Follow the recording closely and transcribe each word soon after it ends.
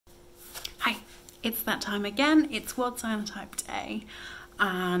It's that time again. It's World Cyanotype Day,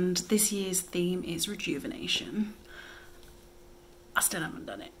 and this year's theme is Rejuvenation. I still haven't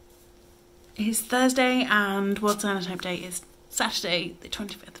done it. It's Thursday and World Cyanotype Day is Saturday, the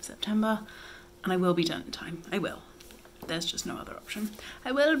 25th of September, and I will be done in time. I will. There's just no other option.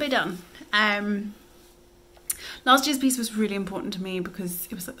 I will be done. Last year's piece was really important to me because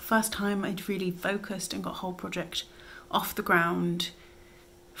it was like the first time I'd really focused and got a whole project off the ground,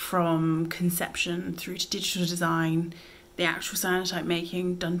 from conception through to digital design, the actual cyanotype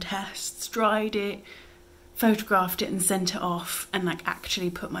making, done tests, dried it, photographed it and sent it off, and like actually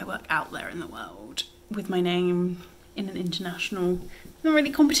put my work out there in the world with my name in an international, not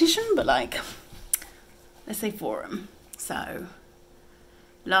really competition, but like, let's say forum. So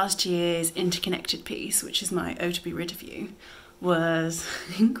last year's interconnected piece, which is my Oh to Be Rid of You, was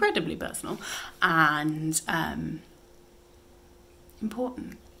incredibly personal and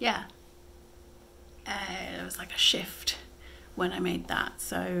important. Yeah, it was like a shift when I made that.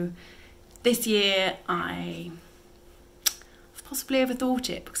 So this year I possibly overthought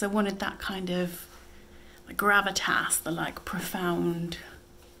it because I wanted that kind of like gravitas, the like profound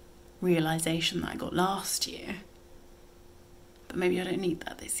realization that I got last year, but maybe I don't need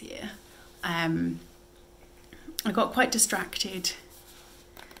that this year. I got quite distracted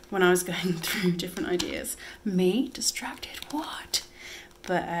when I was going through different ideas. Me? Distracted? What?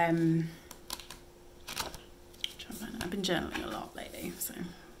 But I've been journaling a lot lately, so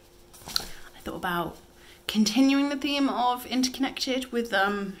I thought about continuing the theme of interconnected with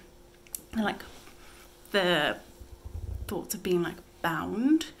like the thoughts of being like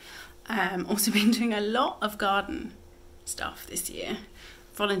bound. Also been doing a lot of garden stuff this year,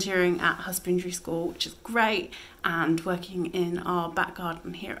 volunteering at husbandry school, which is great, and working in our back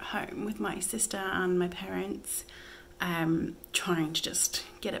garden here at home with my sister and my parents, trying to just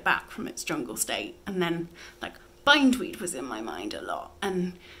get it back from its jungle state. And then like bindweed was in my mind a lot,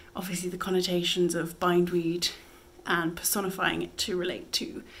 and obviously the connotations of bindweed and personifying it to relate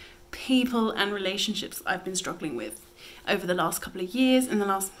to people and relationships I've been struggling with over the last couple of years, and the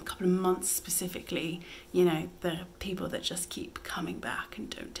last couple of months specifically. You know, the people that just keep coming back and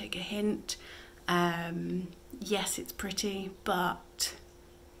don't take a hint. Yes, it's pretty, but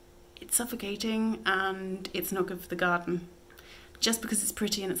it's suffocating and it's not good for the garden. Just because it's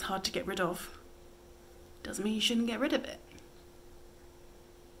pretty and it's hard to get rid of doesn't mean you shouldn't get rid of it.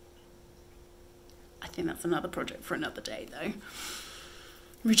 I think that's another project for another day though.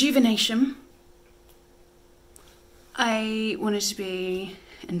 Rejuvenation. I wanted to be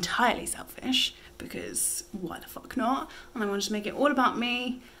entirely selfish because why the fuck not? And I wanted to make it all about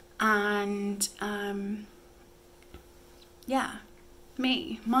me, and yeah,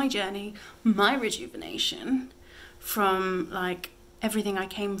 me, my journey, my rejuvenation from like everything I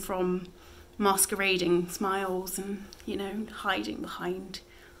came from, masquerading smiles and, you know, hiding behind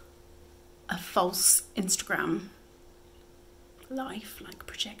a false Instagram life, like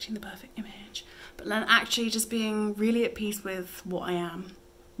projecting the perfect image, but then actually just being really at peace with what I am,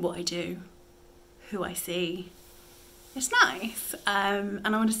 what I do, who I see. It's nice, and I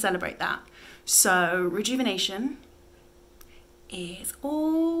want to celebrate that. So rejuvenation is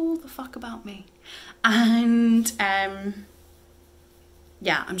all the fuck about me, and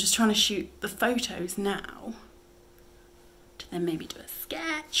yeah, I'm just trying to shoot the photos now to then maybe do a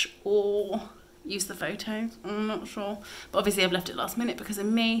sketch or use the photos, I'm not sure, but obviously I've left it last minute because of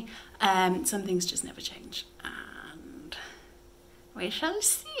me. Some things just never change, and we shall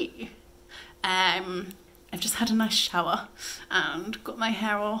see. I've just had a nice shower and got my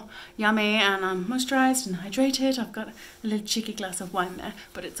hair all yummy, and I'm moisturised and hydrated. I've got a little cheeky glass of wine there,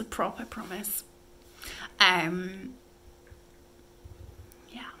 but it's a prop, I promise. Yeah,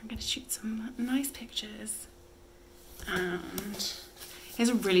 I'm gonna shoot some nice pictures, and here's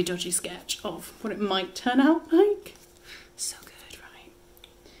a really dodgy sketch of what it might turn out like. So good, right?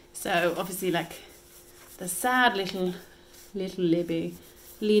 So obviously like the sad little Libby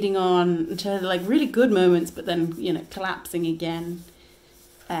leading on to like really good moments, but then, you know, collapsing again,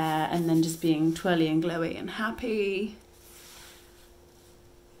 and then just being twirly and glowy and happy.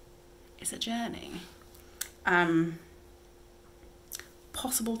 It's a journey.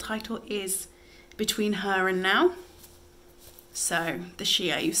 Possible title is Between Her and Now. So the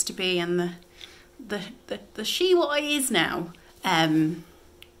she I used to be and the she what I is now. I don't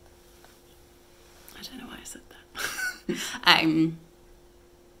know why I said that.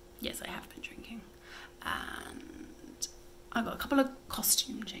 Yes, I have been drinking, and I got a couple of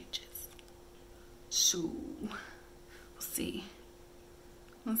costume changes, so we'll see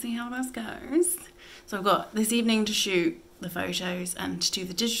how this goes. So I've got this evening to shoot the photos and to do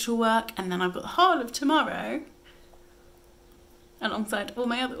the digital work, and then I've got the whole of tomorrow alongside all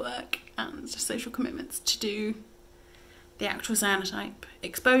my other work and social commitments to do the actual cyanotype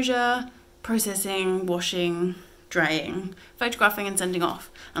exposure, processing, washing, drying, photographing and sending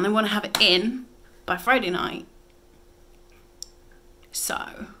off, and I want to have it in by Friday night.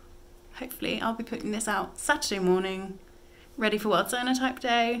 So hopefully I'll be putting this out Saturday morning, ready for World Cyanotype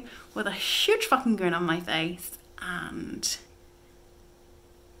Day, with a huge fucking grin on my face, and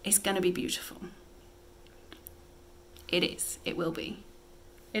it's gonna be beautiful. It is, it will be.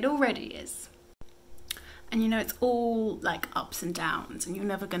 It already is. And you know, it's all like ups and downs, and you're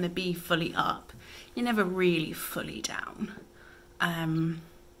never gonna be fully up. You're never really fully down.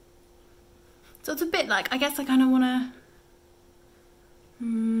 So it's a bit like, I guess I kind of wanna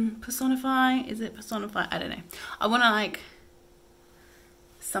personify, is it personify? I don't know. I wanna like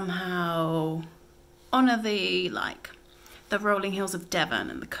somehow honour the rolling hills of Devon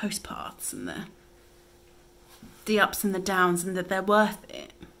and the coast paths and the ups and the downs, and that they're worth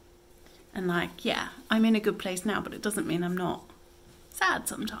it. And like, yeah, I'm in a good place now, but it doesn't mean I'm not sad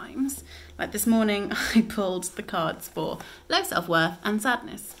sometimes. Like this morning I pulled the cards for low self-worth and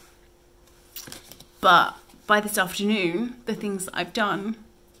sadness, but by this afternoon, the things that I've done,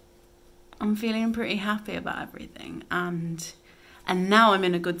 I'm feeling pretty happy about everything, and now I'm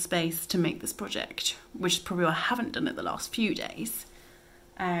in a good space to make this project, which is probably what I haven't done it the last few days.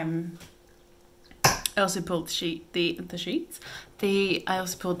 I also pulled I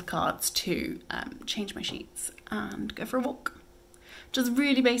also pulled the cards to change my sheets and go for a walk. Just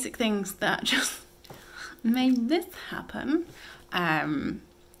really basic things that just made this happen.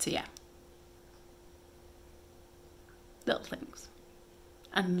 So yeah, little things,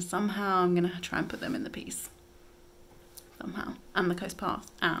 and somehow I'm gonna try and put them in the piece. Somehow, and the coast path,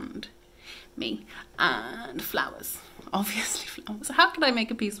 and me, and flowers. Obviously flowers. How could I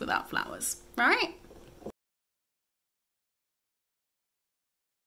make a piece without flowers, right?